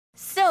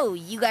So,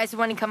 you guys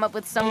want to come up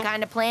with some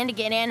kind of plan to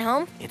get Anne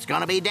home? It's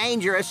gonna be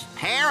dangerous,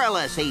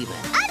 perilous even.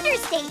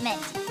 Understatement.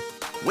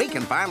 We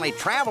can finally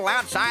travel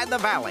outside the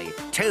valley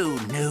to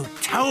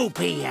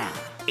Newtopia.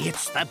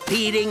 It's the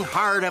beating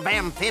heart of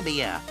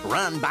Amphibia,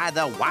 run by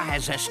the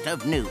wisest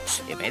of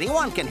newts. If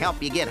anyone can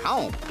help you get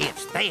home,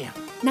 it's them.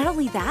 Not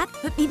only that,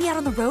 but maybe out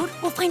on the road,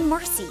 we'll find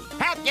Mercy.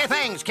 Pack your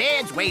things,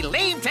 kids. We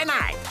leave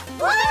tonight.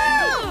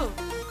 Woo!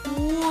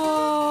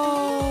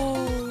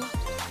 Whoa!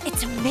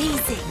 It's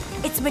amazing.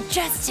 It's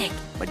majestic.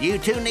 But you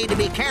two need to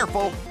be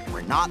careful.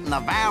 We're not in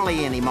the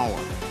valley anymore.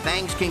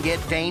 Things can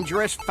get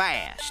dangerous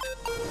fast.